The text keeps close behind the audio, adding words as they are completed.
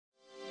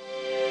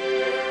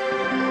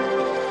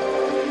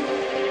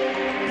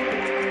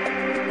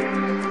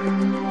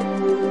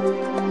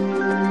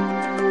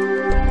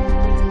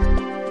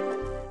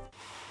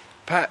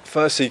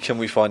Firstly, can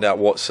we find out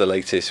what's the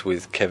latest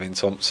with Kevin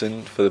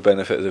Thomson for the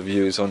benefit of the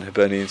viewers on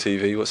Hibernian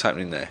TV? What's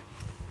happening there?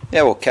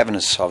 Yeah, well, Kevin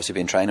has obviously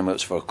been training with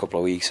us for a couple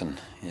of weeks, and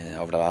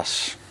over the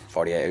last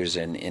 48 hours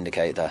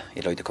indicated that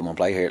he'd like to come and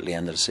play here at the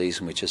end of the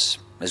season, which is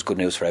good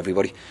news for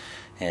everybody.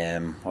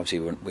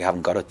 Obviously we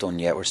haven't got it done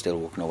yet, we're still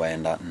working away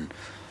on that, and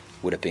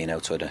with it being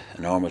outside a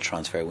normal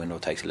transfer window,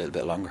 it takes a little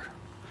bit longer.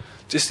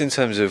 Just in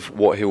terms of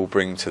what he will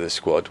bring to the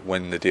squad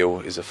when the deal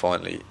is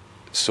finally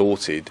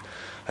sorted,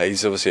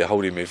 he's obviously a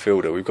holding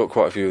midfielder. We've got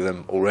quite a few of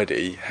them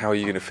already. How are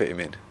you going to fit him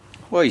in?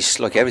 Well, he's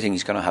like everything,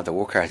 he's going to have to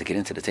work hard to get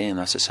into the team.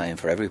 That's the same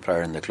for every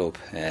player in the club.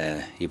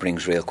 He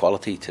brings real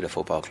quality to the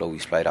football club.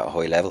 He's played at a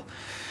high level.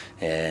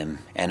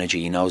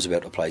 Energy, he knows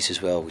about the place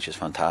as well, which is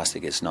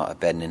fantastic. It's not a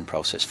bedding in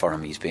process for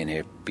him. He's been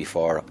here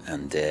before,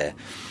 and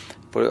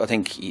but I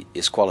think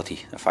his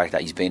quality, the fact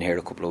that he's been here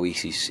a couple of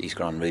weeks, he's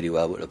gone really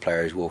well with the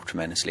players, worked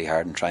tremendously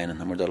hard in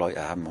training, and we're delighted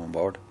to have him on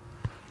board.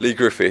 Leigh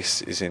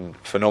Griffiths is in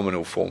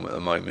phenomenal form at the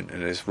moment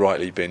and has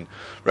rightly been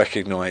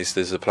recognised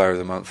as the Player of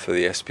the Month for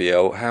the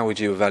SPL. How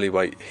would you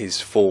evaluate his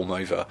form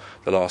over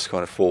the last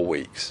kind of 4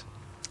 weeks?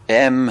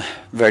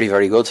 Very,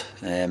 very good.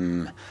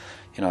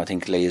 I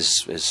think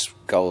Leigh's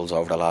goals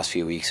over the last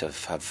few weeks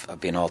have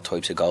been all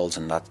types of goals,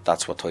 and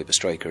that's what type of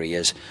striker he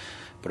is.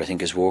 But I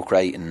think his work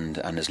rate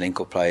and his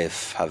link-up play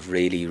have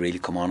really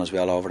come on as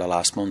well over the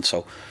last month.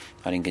 So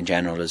I think in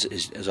general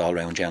his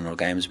all-round general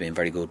game has been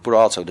very good. But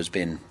also there's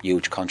been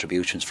huge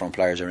contributions from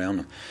players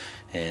around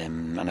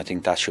him, and I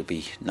think that should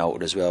be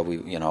noted as well.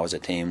 We, as a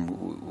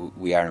team,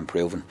 we are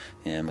improving.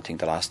 I think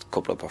the last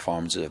couple of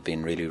performances have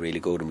been really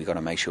good, and we've got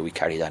to make sure we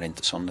carry that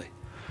into Sunday.